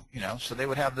issue, you know. So they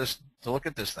would have this to look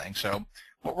at this thing. So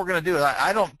what we're going to do,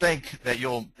 I don't think that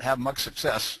you'll have much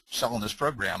success selling this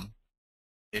program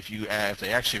if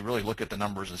they actually really look at the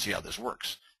numbers and see how this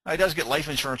works. Now, he does get life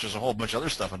insurance. There's a whole bunch of other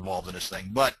stuff involved in this thing,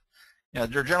 but you know,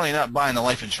 they're generally not buying the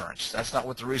life insurance. That's not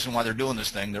what the reason why they're doing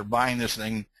this thing. They're buying this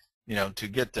thing, you know, to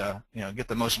get you know, get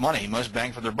the most money, most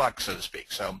bang for their buck, so to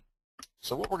speak. So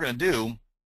what we're going to do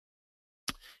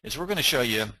is we're going to show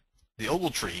you the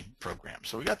Ogletree program.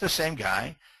 So we got the same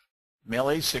guy, male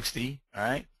age 60, all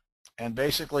right, and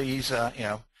basically he's you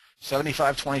know,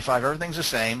 75, 25, everything's the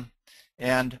same,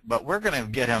 but we're going to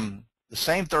get him the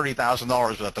same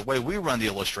 $30,000, but the way we run the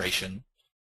illustration,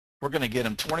 we're going to get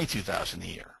him $22,000 a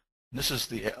year. And this is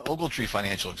the Ogletree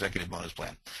Financial Executive Bonus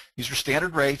Plan. These are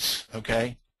standard rates,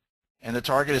 okay, and the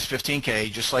target is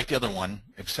 $15K, just like the other one,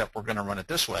 except we're going to run it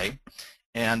this way,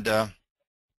 and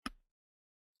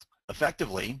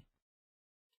effectively,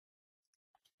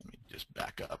 let me just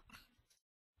back up.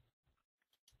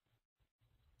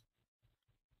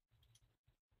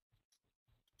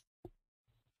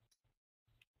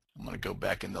 I'm going to go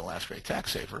back into Last Great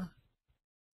Tax Saver.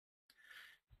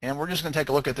 And we're just going to take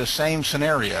a look at the same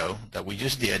scenario that we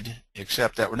just did,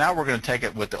 except that now we're going to take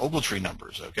it with the Ogletree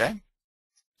numbers, okay?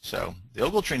 So the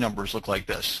Ogletree numbers look like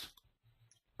this.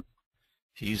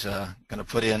 He's going to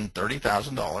put in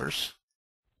 $30,000,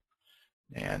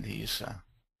 and he's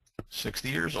 60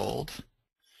 years old,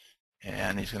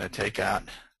 and he's going to take out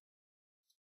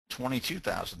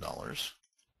 $22,000,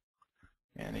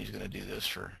 and he's going to do this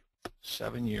for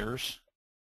 7 years,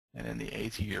 and in the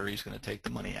 8th year he's going to take the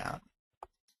money out,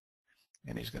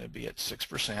 and he's going to be at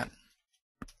 6%.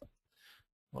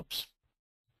 Whoops.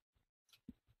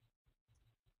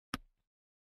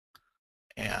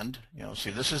 And, you know,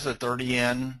 see, this is the 30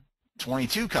 in,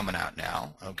 22 coming out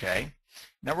now, okay?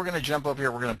 Now we're going to jump up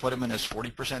here. We're going to put him in his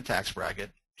 40% tax bracket,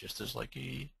 just as like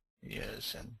he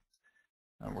is, and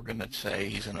we're going to say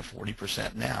he's in a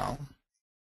 40% now.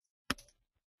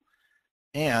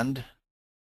 And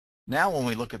now when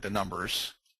we look at the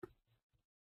numbers,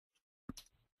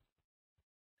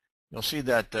 you'll see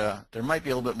that there might be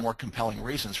a little bit more compelling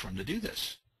reasons for him to do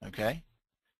this, okay?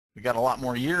 We got a lot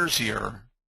more years here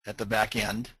at the back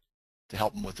end to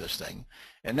help him with this thing.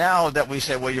 And now that we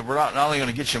say, well, we're not only going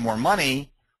to get you more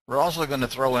money, we're also going to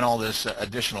throw in all this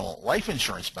additional life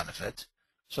insurance benefit.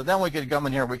 So then we could come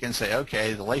in here, we can say,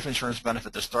 okay, the life insurance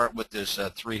benefit to start with is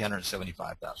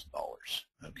 $375,000,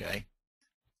 okay?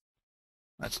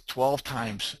 That's 12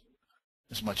 times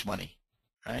as much money,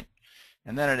 right?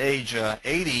 And then at age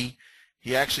 80,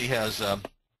 he actually has,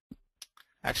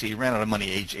 he ran out of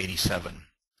money at age 87.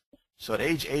 So at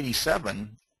age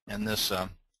 87 in this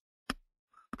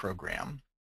program,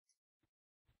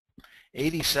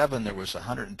 87, there was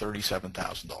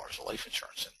 $137,000 of life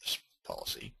insurance in this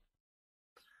policy,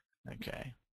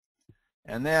 okay?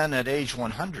 And then at age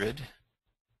 100,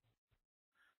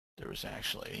 there was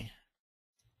actually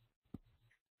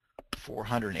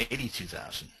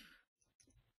 $482,000.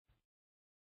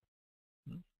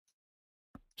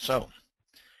 So,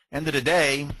 end of the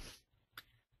day,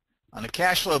 on a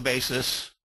cash flow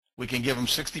basis, we can give him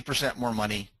 60% more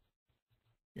money.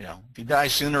 You know, if he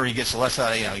dies sooner, he gets less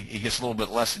out. You know, he gets a little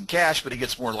bit less in cash, but he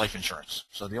gets more life insurance.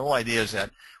 So the whole idea is that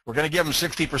we're going to give him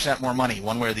 60% more money,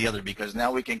 one way or the other, because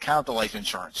now we can count the life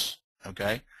insurance.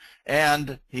 Okay,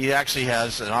 and he actually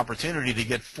has an opportunity to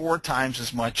get 4 times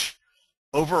as much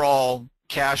overall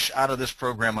cash out of this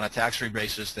program on a tax-free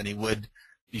basis than he would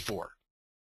before.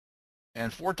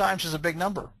 And 4 times is a big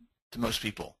number to most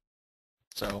people.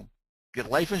 So get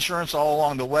life insurance all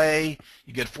along the way.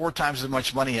 You get 4 times as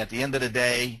much money at the end of the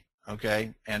day,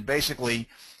 okay? And basically,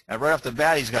 right off the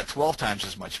bat, he's got 12 times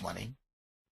as much money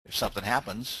if something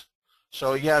happens.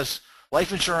 So he has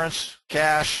life insurance,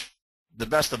 cash, the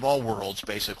best of all worlds,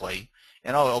 basically.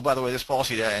 And oh, by the way, this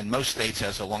policy in most states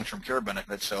has a long-term care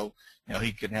benefit, so you know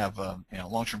he can have you know,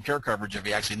 long-term care coverage if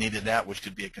he actually needed that, which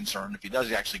could be a concern. If he does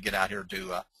actually get out here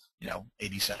to you know,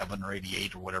 87 or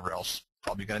 88 or whatever else,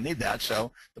 probably going to need that.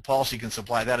 So the policy can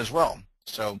supply that as well.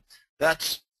 So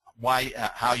that's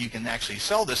how you can actually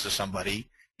sell this to somebody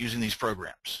using these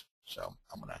programs. So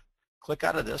I'm going to click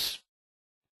out of this.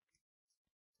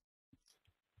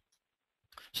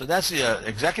 So that's the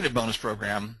executive bonus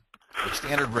program with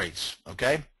standard rates,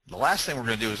 okay? The last thing we're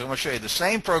going to do is I'm going to show you the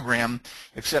same program,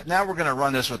 except now we're going to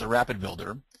run this with the Rapid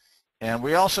Builder. And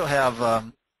we also have,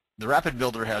 the Rapid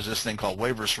Builder has this thing called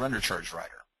Waiver Surrender Charge Rider.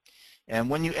 And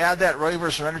when you add that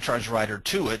Waiver Surrender Charge Rider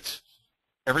to it,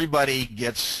 everybody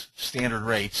gets standard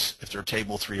rates if they're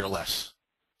table 3 or less.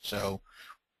 So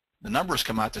the numbers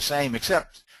come out the same,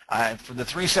 except for the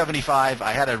 375,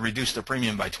 I had to reduce the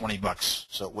premium by $20,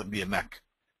 so it wouldn't be a mech.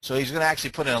 So he's going to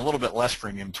actually put in a little bit less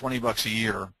premium, $20 a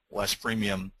year less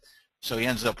premium. So he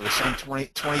ends up with the same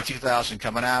 22,000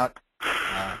 coming out.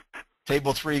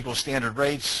 Table 3 equals standard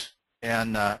rates,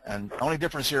 and the only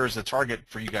difference here is the target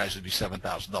for you guys would be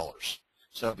 $7,000.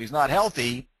 So if he's not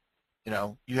healthy, you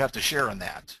know, you have to share in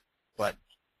that. But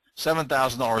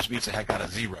 $7,000 beats the heck out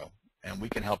of zero, and we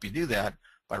can help you do that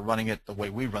by running it the way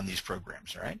we run these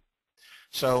programs, all right?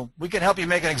 So we can help you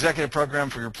make an executive program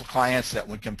for your clients that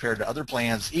would compare to other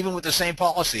plans, even with the same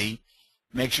policy,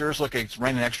 make sure it's looking, it's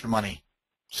raining extra money.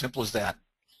 Simple as that.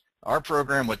 Our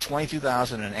program with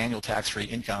 $22,000 in annual tax-free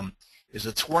income is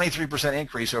a 23%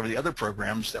 increase over the other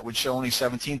programs that would show only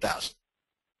 $17,000.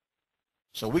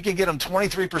 So we can get them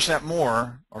 23%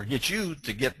 more, or get you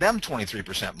to get them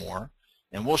 23% more,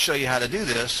 and we'll show you how to do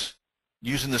this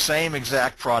using the same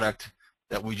exact product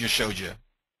that we just showed you.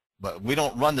 But we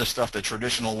don't run this stuff the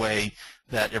traditional way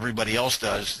that everybody else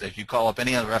does. If you call up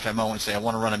any other FMO and say, I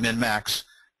want to run a min-max,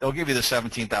 they'll give you the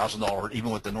 $17,000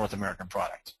 even with the North American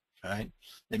product. Right?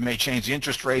 They may change the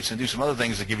interest rates and do some other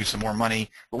things to give you some more money,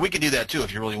 but we can do that too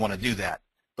if you really want to do that.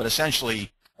 But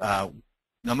essentially,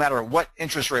 no matter what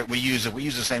interest rate we use, if we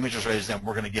use the same interest rate as them,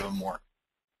 we're going to give them more.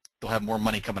 They'll have more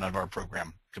money coming out of our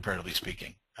program, comparatively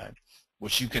speaking, right?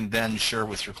 Which you can then share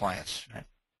with your clients. Right?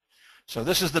 So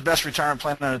this is the best retirement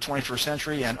plan in the 21st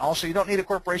century, and also you don't need a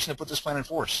corporation to put this plan in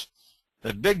force.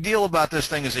 The big deal about this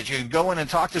thing is that you can go in and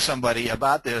talk to somebody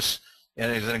about this,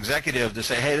 and as an executive to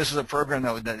say, hey, this is a program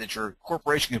that your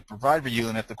corporation can provide for you,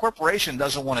 and if the corporation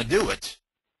doesn't want to do it,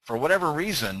 for whatever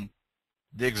reason,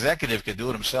 the executive could do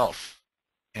it himself.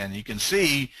 And you can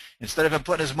see, instead of him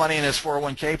putting his money in his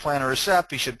 401k plan or a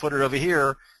SEP, he should put it over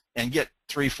here and get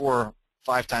 3, 4,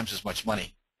 5 times as much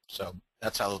money. So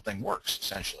that's how the thing works,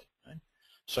 essentially. Right?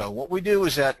 So what we do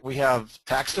is that we have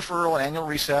tax deferral and annual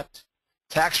reset,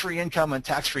 tax-free income and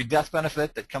tax-free death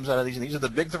benefit that comes out of these. And these are the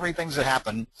big 3 things that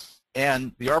happen.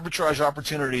 And the arbitrage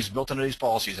opportunities built into these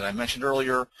policies. And I mentioned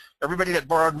earlier, everybody that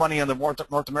borrowed money on the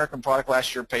North American product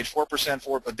last year paid 4%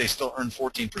 for it, but they still earned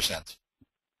 14%.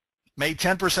 Made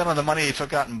 10% on the money they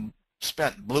took out and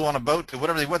spent, blew on a boat,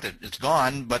 whatever they with it. It's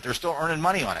gone, but they're still earning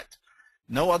money on it.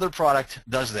 No other product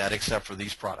does that except for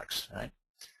these products, right?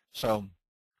 So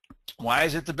why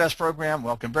is it the best program?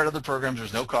 Well, compared to other programs,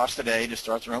 there's no cost today to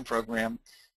start their own program.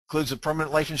 Includes a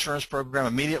permanent life insurance program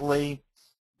immediately.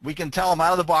 We can tell them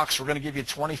out of the box, we're going to give you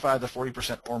 25 to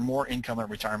 40% or more income in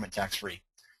retirement tax-free.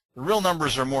 The real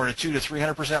numbers are more than 200 to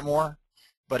 300% more.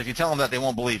 But if you tell them that, they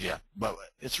won't believe you. But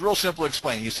it's real simple to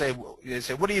explain. You say,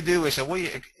 what do you do? They say, well, you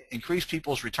increase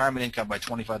people's retirement income by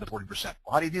 25 to 40%. Well,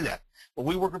 how do you do that? Well,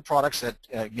 we work with products that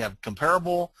have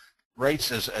comparable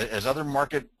rates as other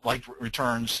market-like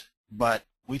returns, but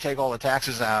we take all the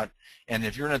taxes out. And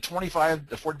if you're in a 25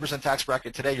 to 40% tax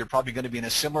bracket today, you're probably going to be in a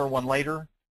similar one later.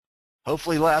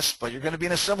 Hopefully less, but you're going to be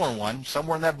in a similar one,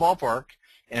 somewhere in that ballpark.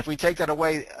 And if we take that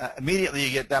away, immediately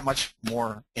you get that much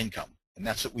more income. And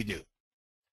that's what we do.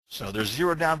 So there's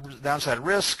zero downside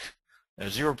risk,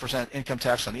 there's 0% income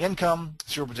tax on the income,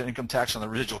 0% income tax on the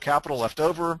residual capital left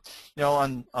over. You know,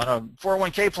 on a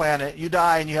 401k plan, you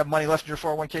die and you have money left in your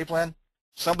 401k plan,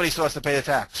 somebody still has to pay the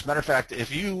tax. Matter of fact,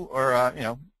 if you are,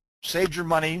 saved your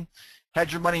money,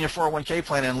 had your money in your 401k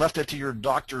plan and left it to your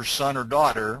doctor's son or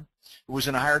daughter who was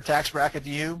in a higher tax bracket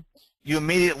than you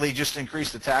immediately just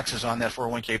increase the taxes on that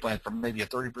 401k plan from maybe a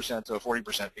 30% to a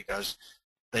 40% because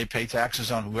they pay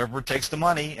taxes on whoever takes the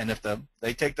money, and if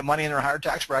they take the money in their higher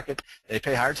tax bracket, they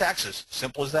pay higher taxes.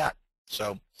 Simple as that.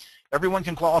 So everyone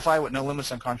can qualify with no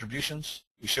limits on contributions.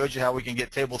 We showed you how we can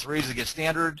get table 3s to get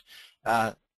standard.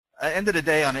 At the end of the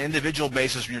day, on an individual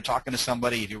basis, when you're talking to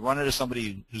somebody, if you run into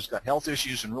somebody who's got health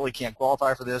issues and really can't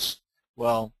qualify for this,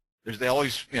 well, they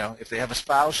always, if they have a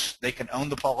spouse, they can own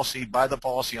the policy, buy the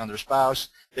policy on their spouse.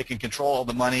 They can control all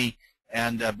the money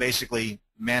and basically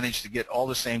manage to get all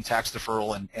the same tax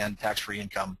deferral and tax-free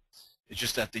income. It's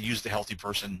just that they use the healthy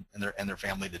person and their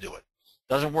family to do it.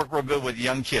 Doesn't work real good with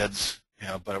young kids,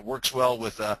 but it works well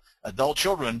with adult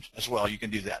children as well. You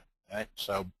can do that, right?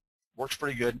 So works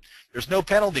pretty good. There's no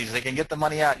penalties. They can get the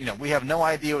money out. We have no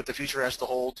idea what the future has to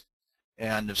hold.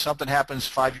 And if something happens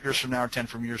 5 years from now or 10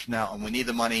 years from now and we need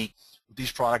the money, with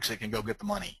these products, they can go get the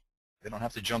money. They don't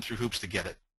have to jump through hoops to get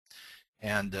it.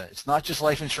 And it's not just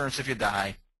life insurance if you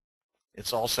die.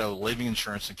 It's also living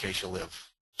insurance in case you live.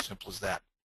 Simple as that.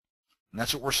 And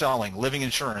that's what we're selling, living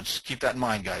insurance. Keep that in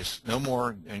mind, guys. No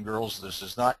more, and girls, this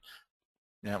is not,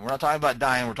 we're not talking about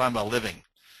dying, we're talking about living.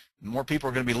 More people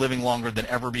are going to be living longer than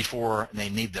ever before, and they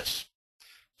need this.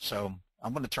 So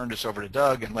I'm going to turn this over to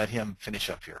Doug and let him finish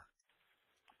up here.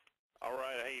 All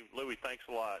right. Hey, Louis, thanks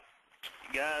a lot.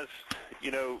 Guys,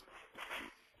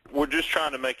 we're just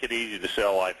trying to make it easy to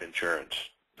sell life insurance.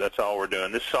 That's all we're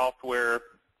doing. This software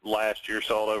last year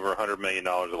sold over $100 million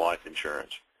of life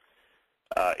insurance.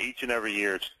 Each and every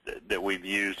year that we've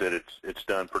used it, it's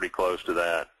done pretty close to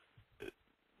that.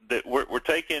 We're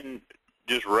taking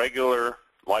just regular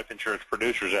life insurance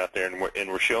producers out there, and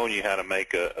we're showing you how to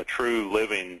make a true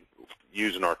living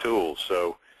using our tools.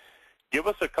 So give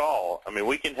us a call. I mean,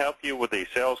 we can help you with the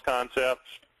sales concepts.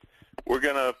 We're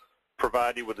going to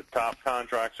provide you with the top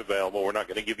contracts available. We're not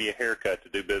going to give you a haircut to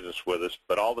do business with us,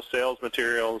 but all the sales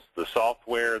materials, the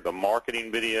software, the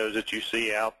marketing videos that you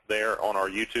see out there on our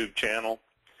YouTube channel,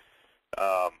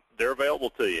 they're available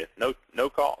to you. No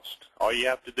cost. All you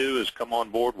have to do is come on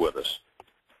board with us.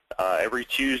 Every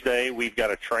Tuesday, we've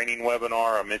got a training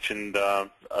webinar. I mentioned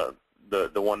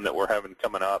the one that we're having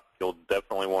coming up. You'll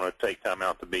definitely want to take time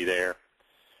out to be there.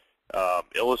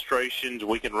 Illustrations,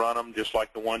 we can run them just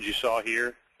like the ones you saw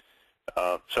here.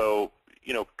 So,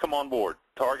 come on board.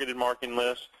 Targeted marketing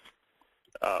list.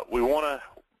 We want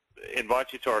to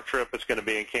invite you to our trip. It's going to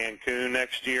be in Cancun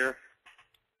next year.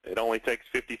 It only takes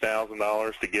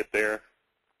 $50,000 to get there.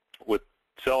 With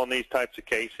selling these types of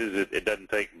cases, it doesn't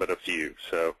take but a few.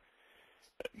 So,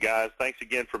 guys, thanks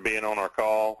again for being on our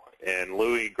call. And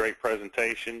Louis, great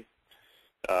presentation.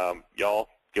 Y'all,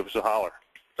 give us a holler.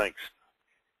 Thanks.